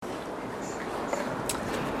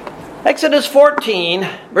Exodus 14,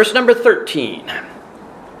 verse number 13.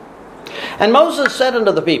 And Moses said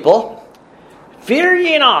unto the people, Fear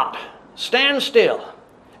ye not, stand still,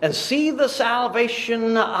 and see the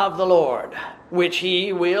salvation of the Lord, which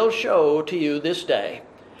he will show to you this day.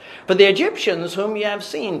 For the Egyptians whom ye have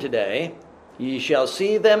seen today, ye shall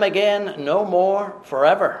see them again no more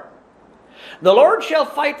forever. The Lord shall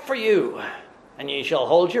fight for you, and ye shall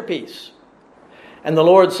hold your peace. And the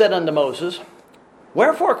Lord said unto Moses,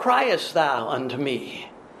 Wherefore criest thou unto me?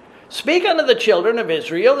 Speak unto the children of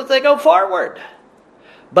Israel that they go forward.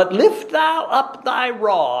 But lift thou up thy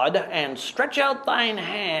rod, and stretch out thine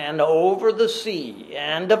hand over the sea,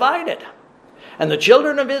 and divide it. And the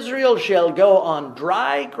children of Israel shall go on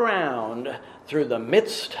dry ground through the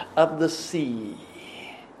midst of the sea.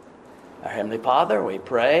 Our Heavenly Father, we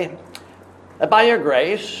pray that by your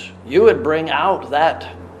grace, you would bring out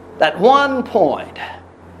that one point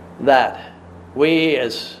that we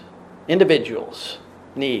as individuals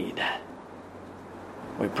need.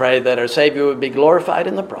 We pray that our Savior would be glorified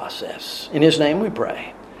in the process. In his name we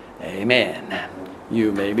pray. Amen.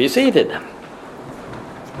 You may be seated.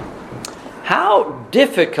 How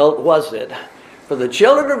difficult was it for the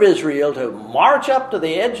children of Israel to march up to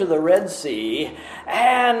the edge of the Red Sea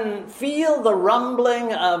and feel the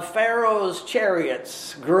rumbling of Pharaoh's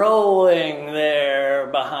chariots growing there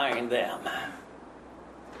behind them?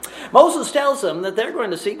 Moses tells them that they're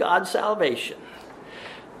going to see God's salvation.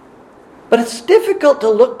 But it's difficult to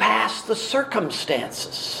look past the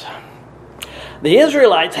circumstances. The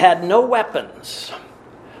Israelites had no weapons,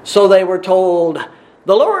 so they were told,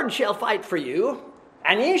 The Lord shall fight for you,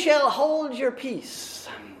 and ye shall hold your peace.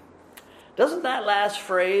 Doesn't that last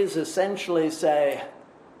phrase essentially say,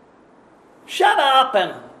 shut up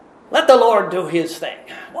and let the Lord do his thing.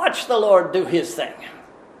 Watch the Lord do his thing.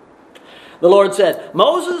 The Lord said,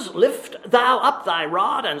 Moses, lift thou up thy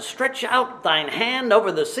rod, and stretch out thine hand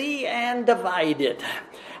over the sea, and divide it.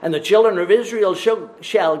 And the children of Israel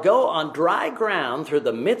shall go on dry ground through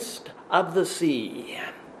the midst of the sea.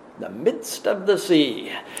 The midst of the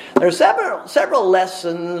sea. There are several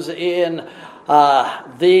lessons in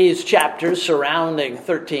these chapters surrounding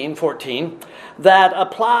 13, 14 that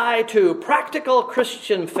apply to practical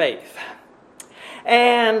Christian faith.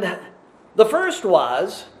 And the first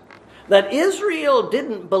was that Israel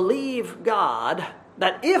didn't believe God,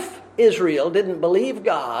 that if Israel didn't believe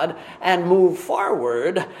God and move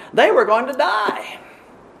forward, they were going to die.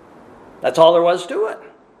 That's all there was to it.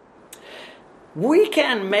 We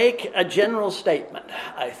can make a general statement,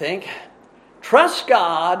 I think. Trust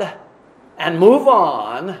God and move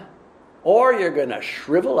on, or you're going to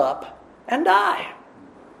shrivel up and die.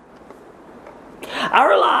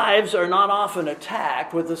 Our lives are not often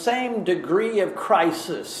attacked with the same degree of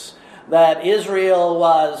crisis that Israel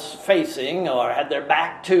was facing or had their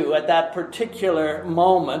back to at that particular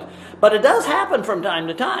moment. But it does happen from time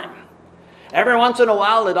to time. Every once in a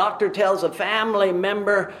while, the doctor tells a family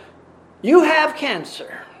member, you have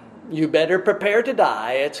cancer. You better prepare to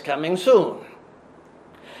die. It's coming soon.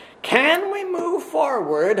 Can we move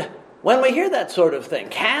forward when we hear that sort of thing?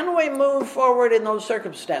 Can we move forward in those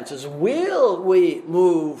circumstances? Will we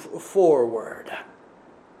move forward?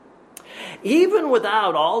 Even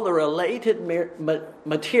without all the related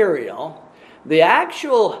material, the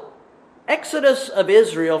actual exodus of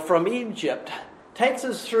Israel from Egypt takes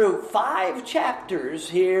us through 5 chapters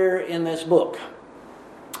here in this book.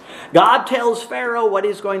 God tells Pharaoh what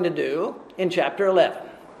he's going to do in chapter 11.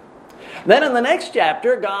 Then in the next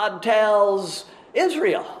chapter, God tells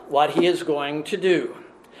Israel what he is going to do.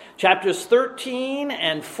 Chapters 13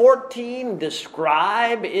 and 14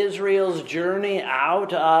 describe Israel's journey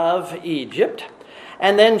out of Egypt.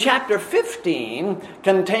 And then chapter 15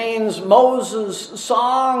 contains Moses'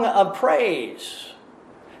 song of praise,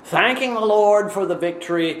 thanking the Lord for the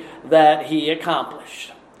victory that he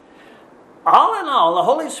accomplished. All in all, the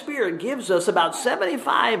Holy Spirit gives us about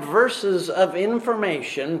 75 verses of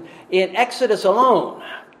information in Exodus alone.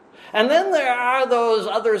 And then there are those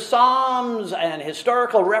other psalms and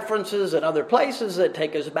historical references and other places that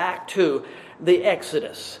take us back to the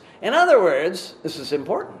Exodus. In other words, this is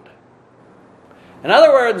important. In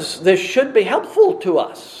other words, this should be helpful to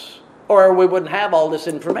us, or we wouldn't have all this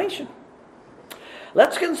information.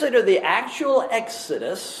 Let's consider the actual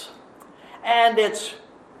Exodus and its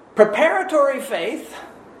preparatory faith,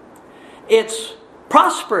 its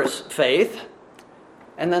prosperous faith,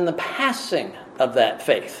 and then the passing of that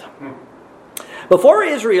faith. Before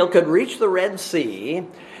Israel could reach the Red Sea,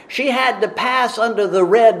 she had to pass under the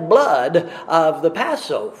red blood of the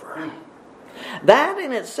Passover. That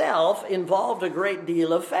in itself involved a great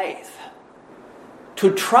deal of faith.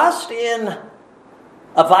 To trust in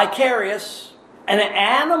a vicarious, an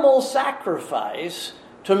animal sacrifice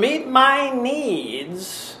to meet my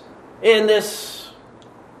needs in this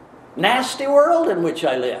nasty world in which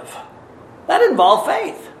I live. That involved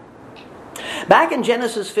faith. Back in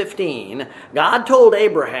Genesis 15, God told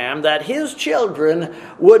Abraham that his children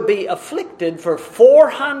would be afflicted for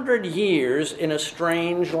 400 years in a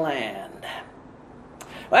strange land.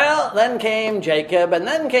 Well, then came Jacob, and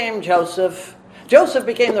then came Joseph. Joseph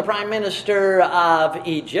became the prime minister of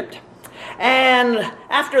Egypt. And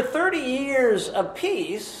after 30 years of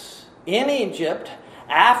peace in Egypt,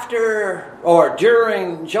 after or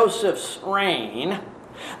during Joseph's reign,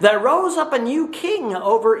 there rose up a new king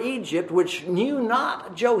over Egypt which knew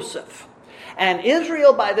not Joseph. And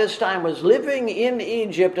Israel by this time was living in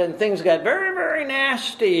Egypt, and things got very, very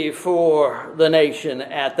nasty for the nation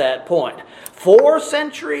at that point. 4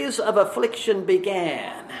 centuries of affliction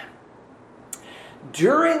began.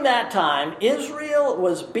 During that time, Israel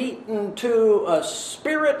was beaten to a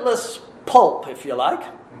spiritless pulp, if you like.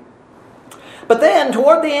 But then,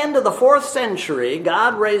 toward the end of the 4th century,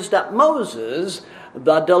 God raised up Moses,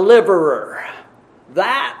 the deliverer.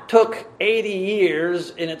 That took 80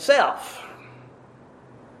 years in itself.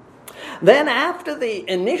 Then after the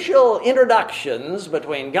initial introductions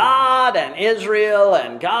between God and Israel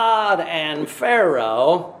and God and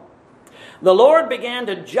Pharaoh, the Lord began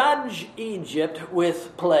to judge Egypt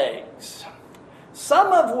with plagues,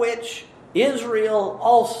 some of which Israel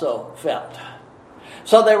also felt.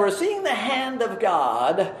 So they were seeing the hand of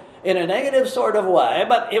God in a negative sort of way,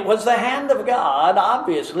 but it was the hand of God,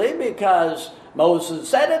 obviously, because Moses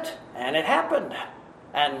said it, and it happened.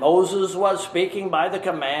 And Moses was speaking by the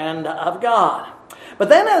command of God. But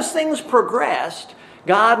then as things progressed,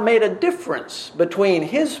 God made a difference between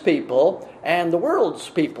his people and the world's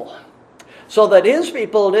people, so that his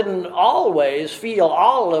people didn't always feel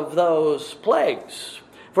all of those plagues.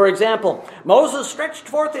 For example, Moses stretched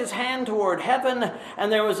forth his hand toward heaven, and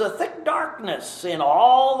there was a thick darkness in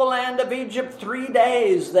all the land of Egypt 3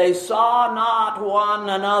 days. They saw not one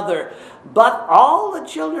another. But all the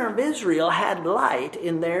children of Israel had light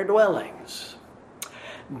in their dwellings.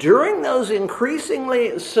 During those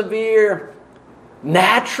increasingly severe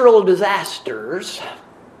natural disasters,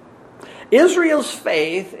 Israel's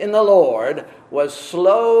faith in the Lord was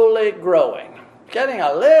slowly growing, getting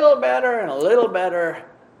a little better and a little better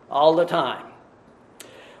all the time.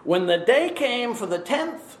 When the day came for the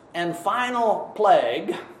 10th and final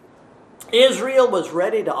plague, Israel was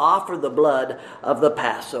ready to offer the blood of the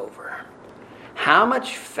Passover. How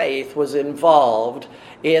much faith was involved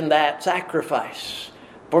in that sacrifice?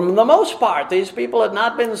 For the most part, these people had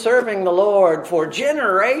not been serving the Lord for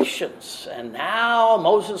generations. And now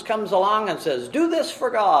Moses comes along and says, do this for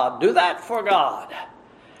God, do that for God.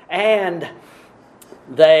 And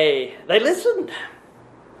they listened.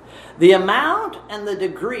 The amount and the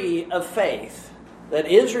degree of faith that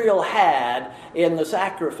Israel had in the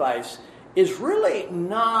sacrifice is really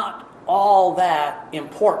not all that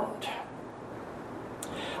important.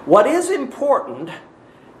 What is important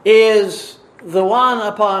is the one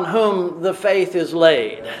upon whom the faith is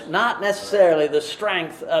laid, not necessarily the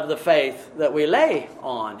strength of the faith that we lay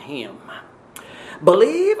on him.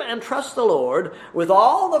 Believe and trust the Lord with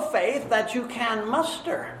all the faith that you can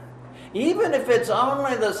muster, even if it's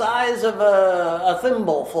only the size of a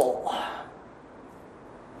thimbleful.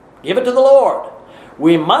 Give it to the Lord.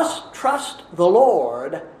 We must trust the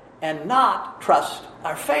Lord and not trust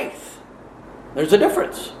our faith. There's a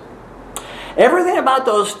difference. Everything about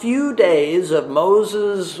those few days of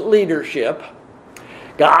Moses' leadership,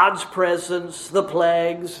 God's presence, the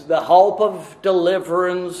plagues, the hope of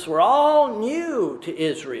deliverance, were all new to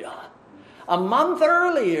Israel. A month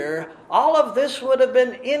earlier, all of this would have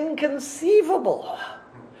been inconceivable.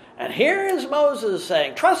 And here is Moses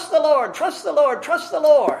saying, trust the Lord, trust the Lord, trust the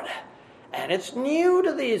Lord. And it's new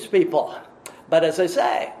to these people. But as I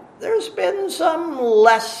say, there's been some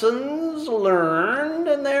lessons learned,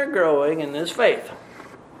 and they're growing in this faith.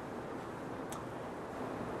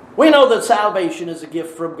 We know that salvation is a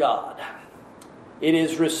gift from God. It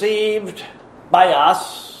is received by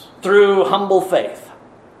us through humble faith.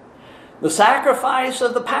 The sacrifice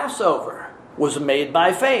of the Passover was made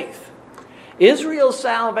by faith. Israel's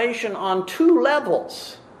salvation on 2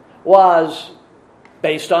 levels was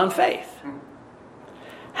based on faith.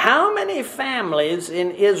 How many families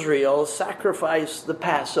in Israel sacrificed the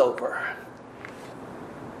Passover?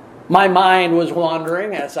 My mind was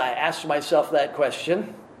wandering as I asked myself that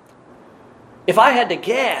question. If I had to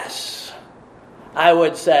guess, I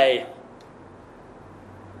would say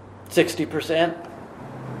 60%.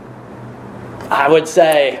 I would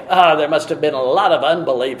say, there must have been a lot of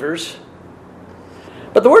unbelievers.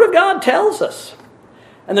 But the Word of God tells us,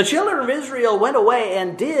 and the children of Israel went away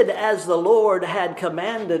and did as the Lord had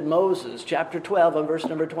commanded Moses, chapter 12 and verse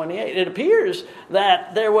number 28. It appears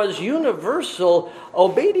that there was universal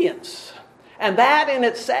obedience, and that in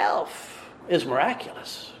itself is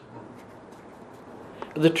miraculous.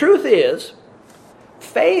 But the truth is,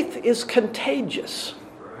 faith is contagious.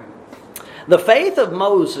 The faith of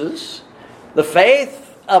Moses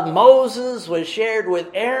was shared with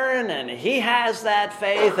Aaron, and he has that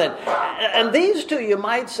faith. And these two, you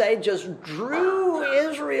might say, just drew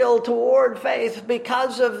Israel toward faith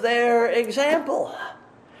because of their example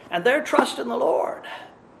and their trust in the Lord.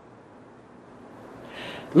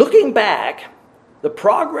 Looking back, the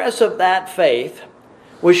progress of that faith,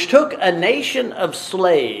 which took a nation of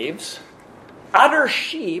slaves, utter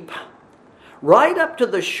sheep, right up to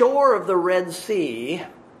the shore of the Red Sea,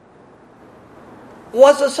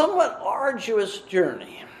 was a somewhat arduous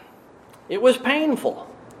journey. It was painful.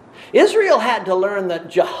 Israel had to learn that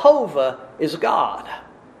Jehovah is God.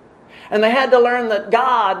 And they had to learn that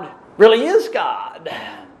God really is God.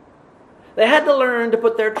 They had to learn to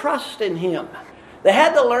put their trust in Him. They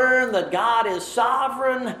had to learn that God is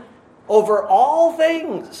sovereign over all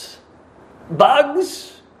things.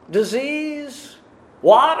 Bugs, disease,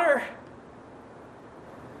 water,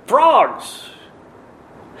 frogs.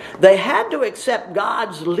 They had to accept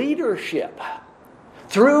God's leadership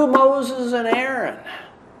through Moses and Aaron.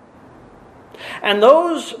 And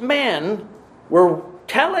those men were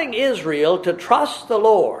telling Israel to trust the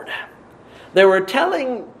Lord. They were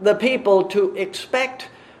telling the people to expect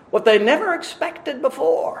what they never expected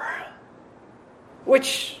before,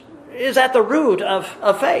 which is at the root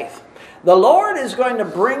of faith. The Lord is going to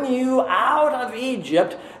bring you out of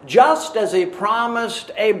Egypt just as He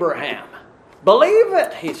promised Abraham. Believe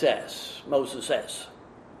it, he says, Moses says.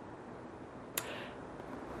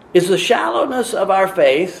 Is the shallowness of our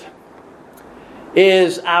faith,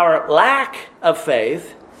 is our lack of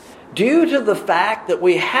faith, due to the fact that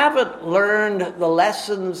we haven't learned the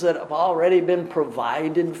lessons that have already been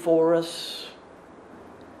provided for us?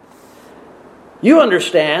 You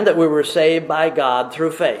understand that we were saved by God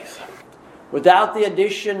through faith, without the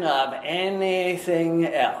addition of anything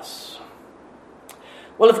else.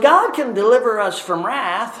 Well, if God can deliver us from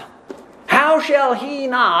wrath, how shall He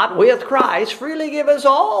not, with Christ, freely give us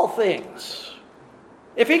all things?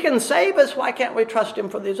 If He can save us, why can't we trust Him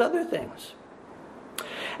for these other things?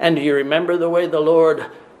 And do you remember the way the Lord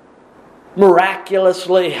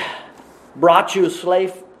miraculously brought you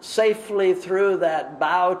safely through that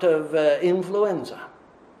bout of influenza?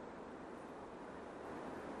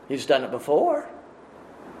 He's done it before.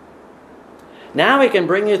 Now He can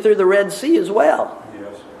bring you through the Red Sea as well.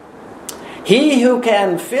 He who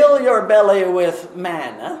can fill your belly with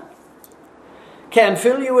manna can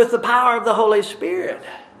fill you with the power of the Holy Spirit.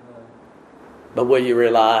 But will you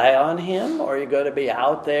rely on Him, or are you going to be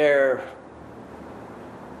out there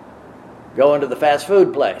going to the fast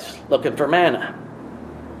food place looking for manna?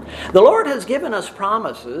 The Lord has given us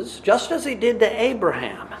promises just as He did to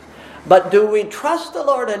Abraham. But do we trust the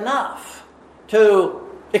Lord enough to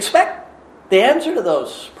expect the answer to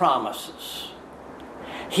those promises?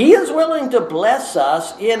 He is willing to bless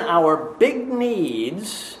us in our big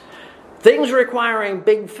needs, things requiring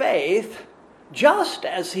big faith, just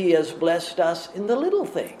as He has blessed us in the little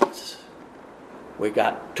things. We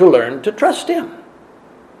got to learn to trust Him.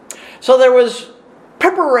 So there was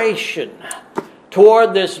preparation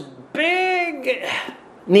toward this big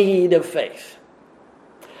need of faith.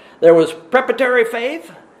 There was preparatory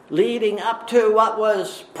faith leading up to what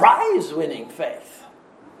was prize-winning faith.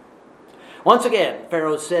 Once again,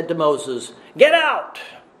 Pharaoh said to Moses, "Get out!"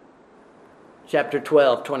 Chapter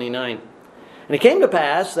 12, 29. And it came to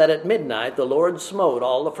pass that at midnight the Lord smote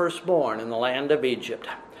all the firstborn in the land of Egypt,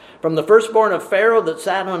 from the firstborn of Pharaoh that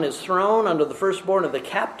sat on his throne, unto the firstborn of the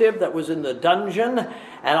captive that was in the dungeon,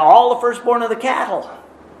 and all the firstborn of the cattle.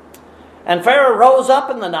 And Pharaoh rose up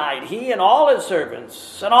in the night, he and all his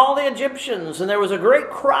servants, and all the Egyptians, and there was a great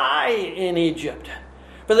cry in Egypt.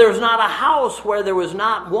 For there was not a house where there was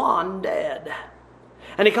not one dead.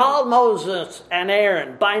 And he called Moses and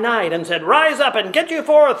Aaron by night and said, "Rise up and get you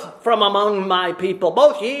forth from among my people,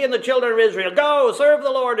 both ye and the children of Israel. Go, serve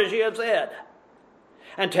the Lord as ye have said.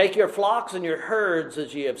 And take your flocks and your herds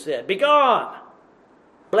as ye have said. Begone,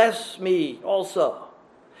 bless me also."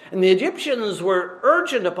 And the Egyptians were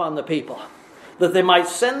urgent upon the people that they might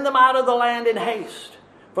send them out of the land in haste.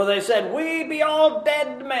 For they said, "We be all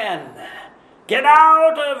dead men. Get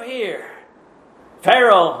out of here."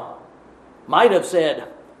 Pharaoh might have said,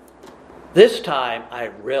 "This time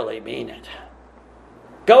I really mean it.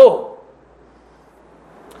 Go."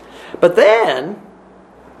 But then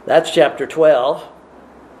That's chapter 12,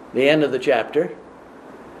 the end of the chapter.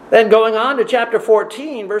 Then going on to chapter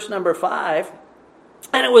 14, verse number 5.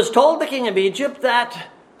 And it was told the king of Egypt that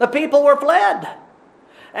the people were fled.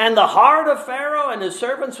 And the heart of Pharaoh and his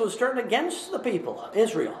servants was turned against the people,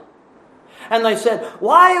 Israel. And they said,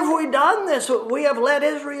 why have we done this? We have let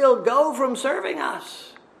Israel go from serving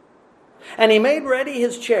us. And he made ready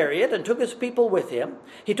his chariot and took his people with him.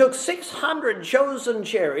 He took 600 chosen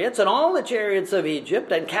chariots and all the chariots of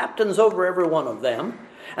Egypt and captains over every one of them.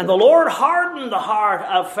 And the Lord hardened the heart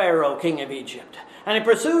of Pharaoh, king of Egypt. And he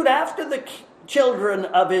pursued after the children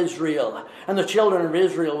of Israel. And the children of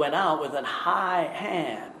Israel went out with a high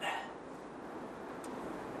hand.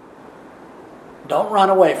 Don't run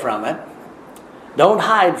away from it. Don't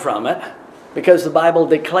hide from it, because the Bible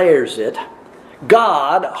declares it.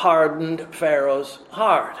 God hardened Pharaoh's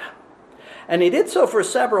heart. And he did so for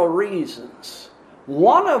several reasons,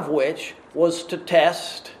 one of which was to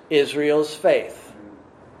test Israel's faith.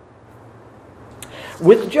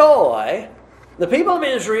 With joy, the people of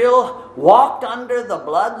Israel walked under the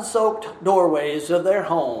blood-soaked doorways of their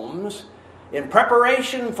homes in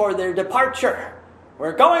preparation for their departure.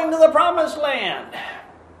 We're going to the promised land.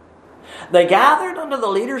 They gathered under the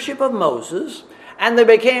leadership of Moses, and they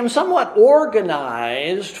became somewhat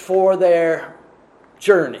organized for their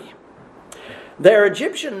journey. Their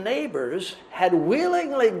Egyptian neighbors had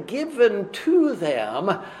willingly given to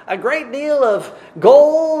them a great deal of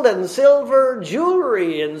gold and silver,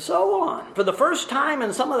 jewelry, and so on. For the first time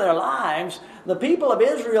in some of their lives, the people of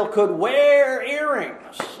Israel could wear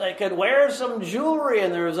earrings. They could wear some jewelry,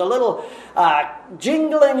 and there was a little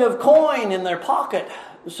jingling of coin in their pocket,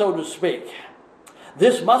 so to speak.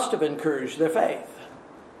 This must have encouraged their faith.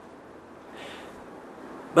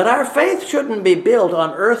 But our faith shouldn't be built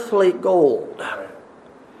on earthly gold.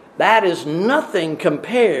 That is nothing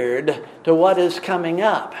compared to what is coming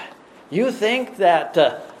up. You think that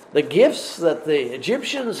the gifts that the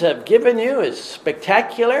Egyptians have given you is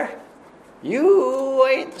spectacular? You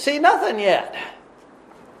ain't seen nothing yet.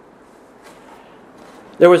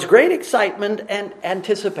 There was great excitement and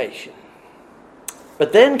anticipation.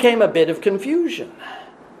 But then came a bit of confusion.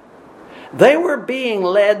 They were being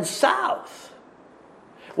led south,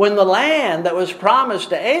 when the land that was promised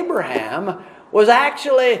to Abraham was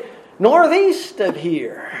actually northeast of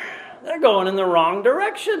here. They're going in the wrong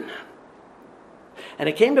direction. And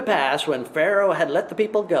it came to pass, when Pharaoh had let the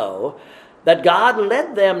people go, that God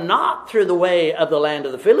led them not through the way of the land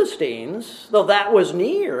of the Philistines, though that was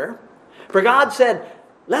near. For God said,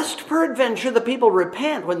 lest peradventure the people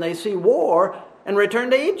repent when they see war and return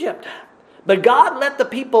to Egypt. But God led the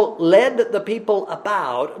people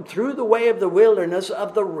about through the way of the wilderness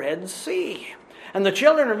of the Red Sea. And the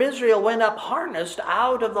children of Israel went up harnessed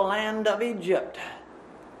out of the land of Egypt.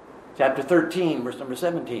 Chapter 13, verse number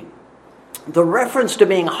 17. The reference to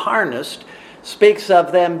being harnessed speaks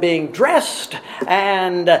of them being dressed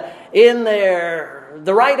and in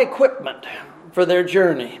the right equipment for their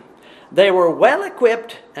journey. They were well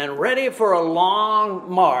equipped and ready for a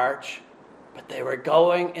long march, but they were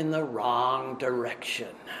going in the wrong direction.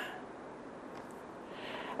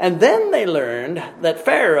 And then they learned that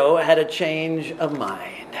Pharaoh had a change of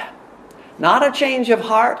mind. Not a change of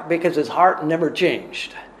heart, because his heart never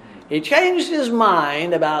changed. He changed his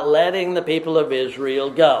mind about letting the people of Israel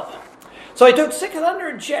go. So he took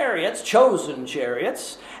 600 chariots, chosen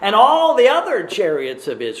chariots, and all the other chariots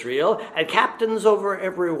of Israel, and captains over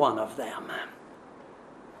every one of them.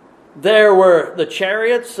 There were the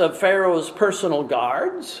chariots of Pharaoh's personal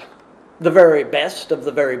guards, the very best of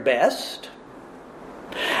the very best.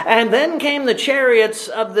 And then came the chariots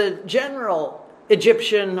of the general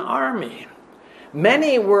Egyptian army.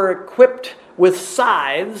 Many were equipped with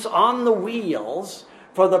scythes on the wheels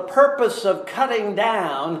for the purpose of cutting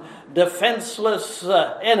down defenseless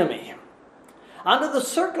enemy. Under the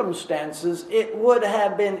circumstances, it would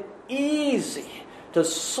have been easy to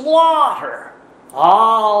slaughter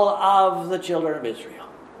all of the children of Israel.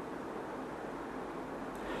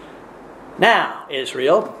 Now,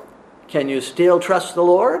 Israel, can you still trust the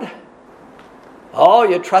Lord? Oh,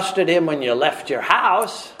 you trusted Him when you left your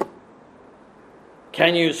house.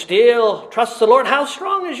 Can you still trust the Lord? How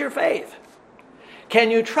strong is your faith?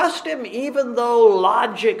 Can you trust Him even though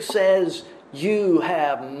logic says you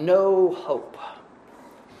have no hope?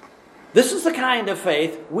 This is the kind of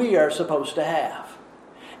faith we are supposed to have.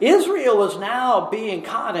 Israel was now being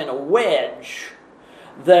caught in a wedge.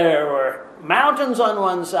 There were mountains on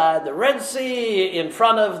one side, the Red Sea in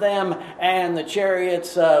front of them, and the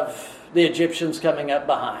chariots of the Egyptians coming up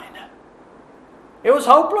behind. It was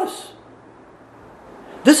hopeless.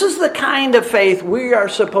 This is the kind of faith we are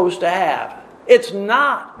supposed to have. It's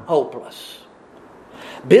not hopeless.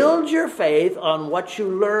 Build your faith on what you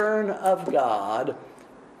learn of God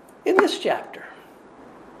in this chapter.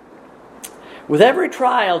 With every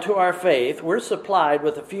trial to our faith, we're supplied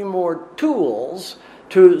with a few more tools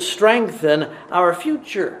to strengthen our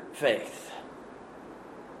future faith.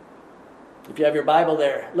 If you have your Bible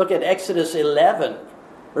there, look at Exodus 11,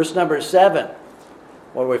 verse number 7,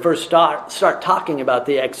 where we first start talking about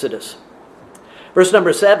the Exodus. Verse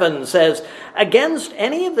number 7 says, "Against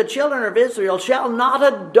any of the children of Israel shall not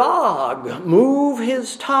a dog move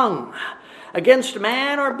his tongue against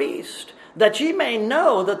man or beast, that ye may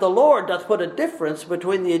know that the Lord doth put a difference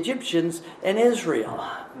between the Egyptians and Israel."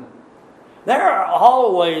 There are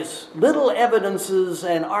always little evidences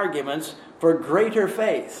and arguments for greater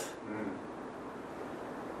faith.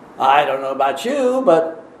 I don't know about you,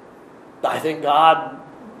 but I think God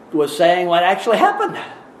was saying what actually happened.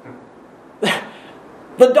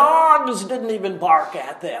 The dogs didn't even bark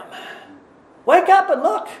at them. Wake up and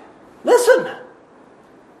look. Listen.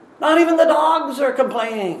 Not even the dogs are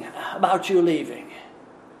complaining about you leaving.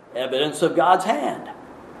 Evidence of God's hand.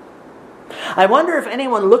 I wonder if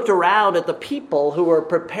anyone looked around at the people who were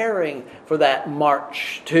preparing for that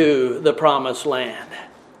march to the promised land.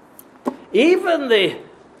 Even the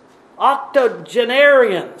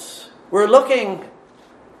octogenarians were looking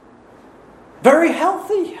very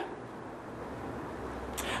healthy.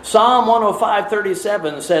 Psalm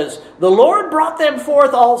 105:37 says, "The Lord brought them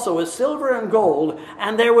forth also with silver and gold,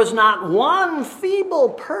 and there was not one feeble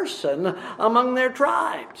person among their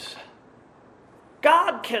tribes."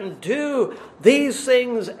 God can do these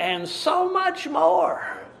things and so much more.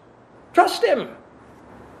 Trust Him.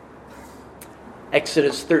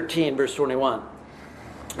 Exodus 13, verse 21.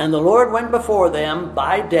 "And the Lord went before them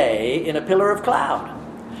by day in a pillar of cloud,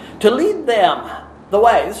 to lead them the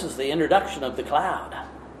way." This is the introduction of the cloud.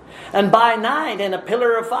 "And by night in a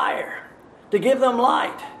pillar of fire, to give them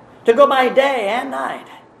light, to go by day and night.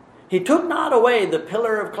 He took not away the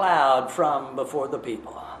pillar of cloud from before the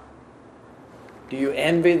people." Do you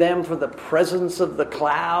envy them for the presence of the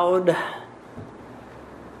cloud?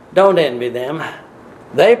 Don't envy them.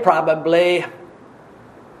 They probably,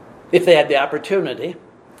 if they had the opportunity,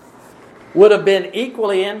 would have been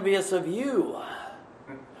equally envious of you.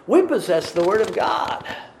 We possess the Word of God.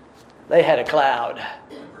 They had a cloud.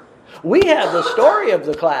 We have the story of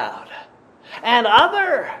the cloud and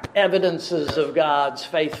other evidences of God's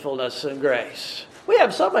faithfulness and grace. We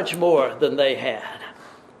have so much more than they had.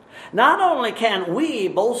 Not only can we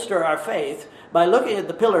bolster our faith by looking at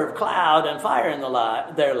the pillar of cloud and fire in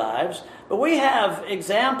their lives, but we have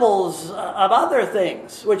examples of other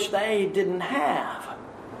things which they didn't have.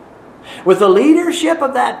 With the leadership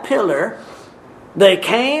of that pillar, they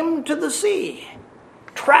came to the sea,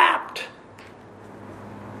 trapped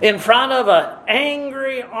in front of an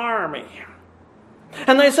angry army.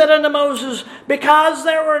 And they said unto Moses, "Because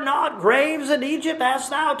there were not graves in Egypt, hast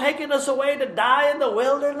thou taken us away to die in the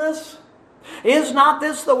wilderness? Is not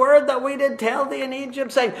this the word that we did tell thee in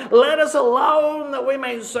Egypt, saying, Let us alone, that we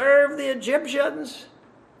may serve the Egyptians?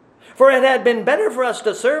 For it had been better for us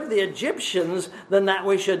to serve the Egyptians than that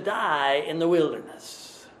we should die in the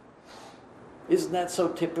wilderness." Isn't that so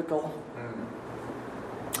typical?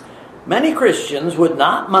 Many Christians would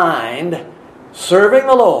not mind serving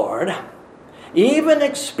the Lord, even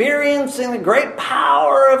experiencing the great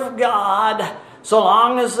power of God, so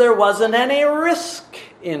long as there wasn't any risk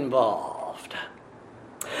involved.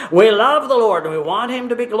 We love the Lord and we want Him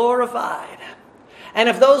to be glorified. And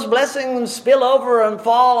if those blessings spill over and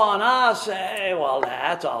fall on us, well,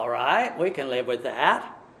 that's all right. We can live with that.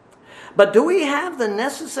 But do we have the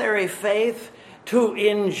necessary faith to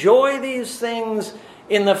enjoy these things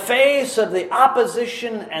in the face of the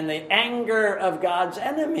opposition and the anger of God's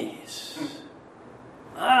enemies?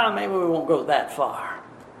 Maybe we won't go that far.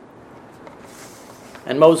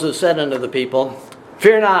 "And Moses said unto the people,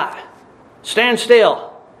 Fear not, stand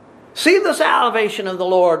still. See the salvation of the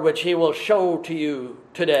Lord, which He will show to you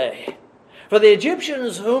today. For the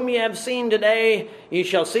Egyptians whom ye have seen today, ye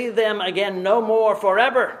shall see them again no more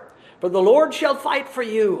forever. For the Lord shall fight for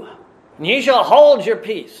you, and ye shall hold your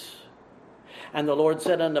peace. And the Lord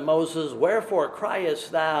said unto Moses, Wherefore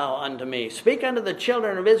criest thou unto me? Speak unto the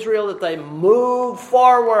children of Israel that they move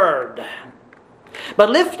forward. But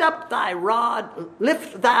lift thou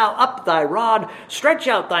up thy rod, stretch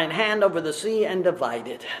out thine hand over the sea, and divide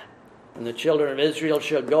it. And the children of Israel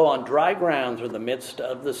shall go on dry ground through the midst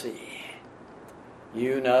of the sea."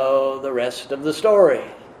 You know the rest of the story,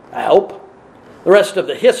 I hope. The rest of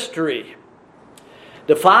the history.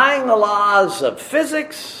 Defying the laws of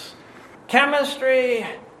physics, chemistry,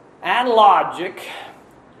 and logic,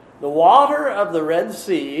 the water of the Red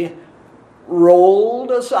Sea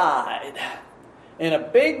rolled aside in a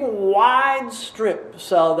big wide strip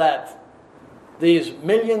so that these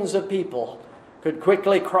millions of people could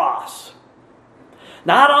quickly cross.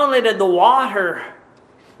 Not only did the water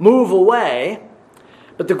move away,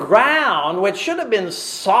 but the ground, which should have been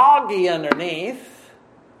soggy underneath,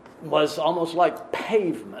 was almost like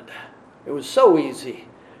pavement. It was so easy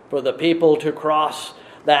for the people to cross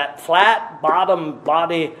that flat bottom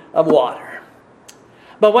body of water.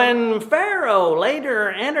 But when Pharaoh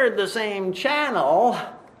later entered the same channel,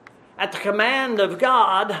 at the command of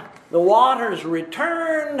God, the waters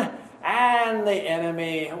returned and the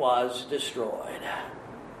enemy was destroyed.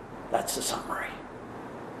 That's the summary.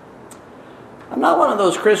 I'm not one of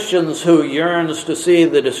those Christians who yearns to see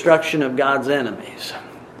the destruction of God's enemies.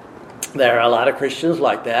 There are a lot of Christians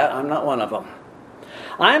like that. I'm not one of them.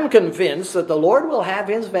 I'm convinced that the Lord will have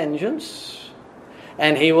His vengeance,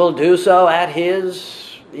 and He will do so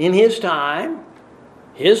in His time,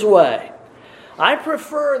 His way. I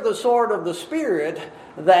prefer the sword of the Spirit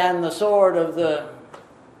than the sword of the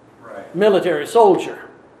military soldier.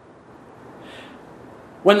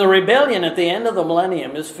 When the rebellion at the end of the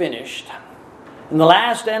millennium is finished, and the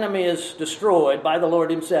last enemy is destroyed by the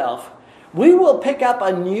Lord Himself, we will pick up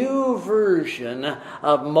a new version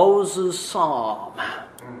of Moses' psalm,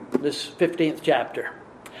 this 15th chapter.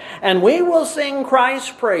 And we will sing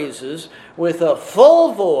Christ's praises with a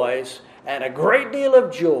full voice and a great deal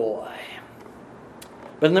of joy.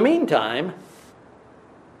 But in the meantime,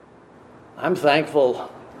 I'm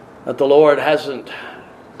thankful that the Lord hasn't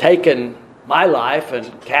taken my life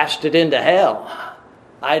and cast it into hell.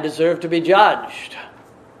 I deserve to be judged.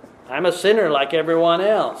 I'm a sinner like everyone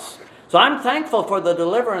else. So I'm thankful for the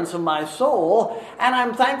deliverance of my soul, and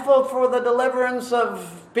I'm thankful for the deliverance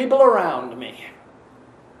of people around me.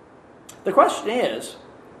 The question is,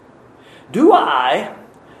 do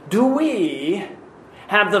we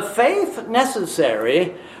have the faith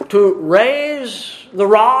necessary to raise the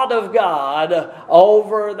rod of God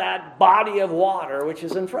over that body of water which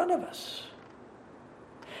is in front of us?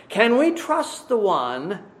 Can we trust the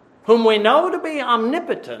one whom we know to be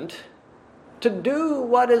omnipotent to do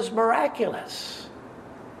what is miraculous?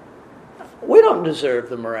 We don't deserve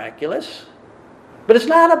the miraculous, but it's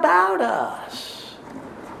not about us.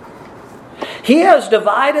 He has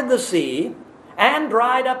divided the sea and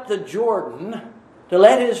dried up the Jordan to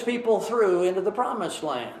let His people through into the promised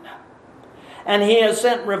land. And He has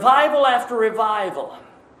sent revival after revival,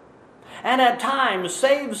 and at times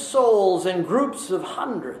saved souls in groups of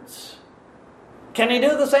hundreds. Can He do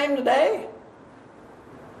the same today?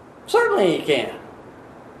 Certainly He can.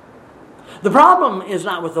 The problem is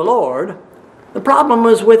not with the Lord. The problem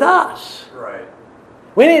is with us. Right.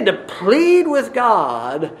 We need to plead with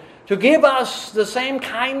God to give us the same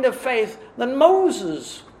kind of faith that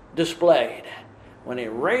Moses displayed when he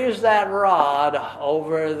raised that rod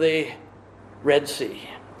over the Red Sea.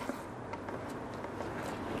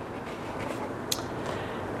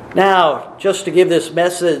 Now, just to give this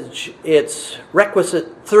message its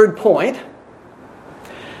requisite third point,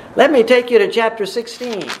 let me take you to chapter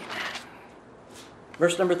 16,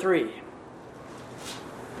 verse number 3.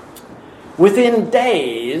 Within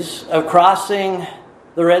days of crossing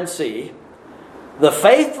the Red Sea, the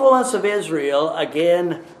faithfulness of Israel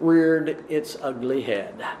again reared its ugly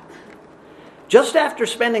head. Just after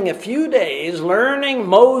spending a few days learning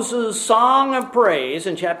Moses' song of praise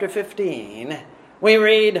in chapter 15, we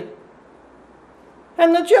read,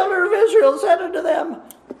 "And the children of Israel said unto them,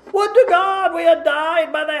 Would to God we had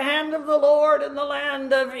died by the hand of the Lord in the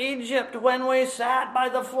land of Egypt, when we sat by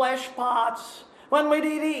the flesh pots, when we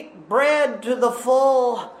did eat bread to the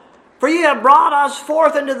full. For ye have brought us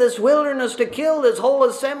forth into this wilderness to kill this whole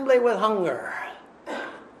assembly with hunger."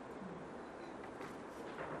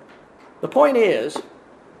 The point is,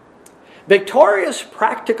 victorious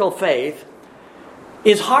practical faith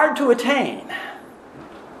is hard to attain.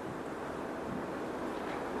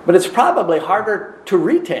 But it's probably harder to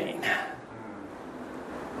retain.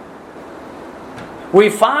 We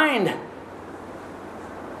find,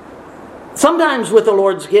 sometimes with the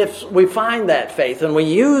Lord's gifts, we find that faith and we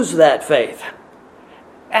use that faith.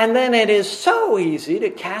 And then it is so easy to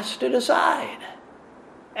cast it aside.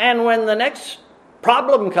 And when the next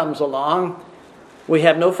problem comes along, we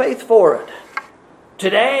have no faith for it.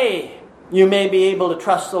 Today, you may be able to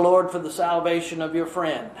trust the Lord for the salvation of your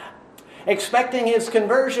friend, expecting his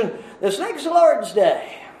conversion this next Lord's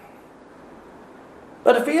Day.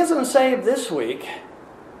 But if he isn't saved this week,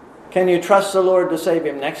 can you trust the Lord to save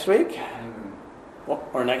him next week?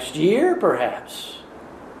 Or next year, perhaps?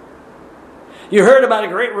 You heard about a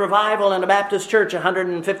great revival in a Baptist church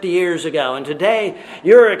 150 years ago, and today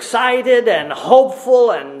you're excited and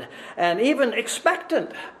hopeful and even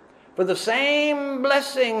expectant for the same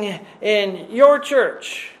blessing in your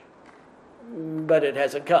church, but it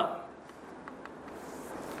hasn't come.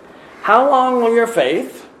 How long will your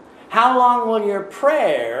faith, how long will your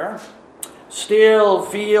prayer still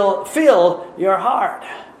fill your heart?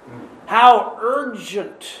 How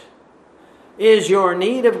urgent is your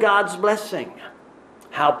need of God's blessing?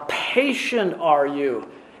 How patient are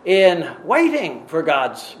you in waiting for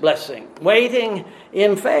God's blessing, waiting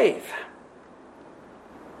in faith?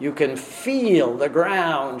 You can feel the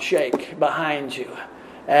ground shake behind you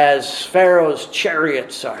as Pharaoh's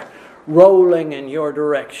chariots are rolling in your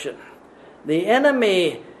direction. The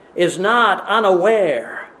enemy is not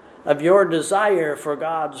unaware of your desire for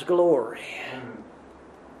God's glory.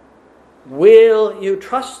 Will you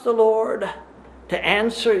trust the Lord to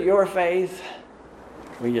answer your faith?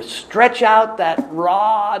 Will you stretch out that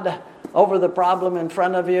rod over the problem in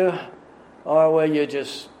front of you? Or will you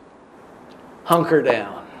just hunker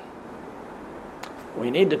down?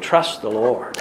 We need to trust the Lord.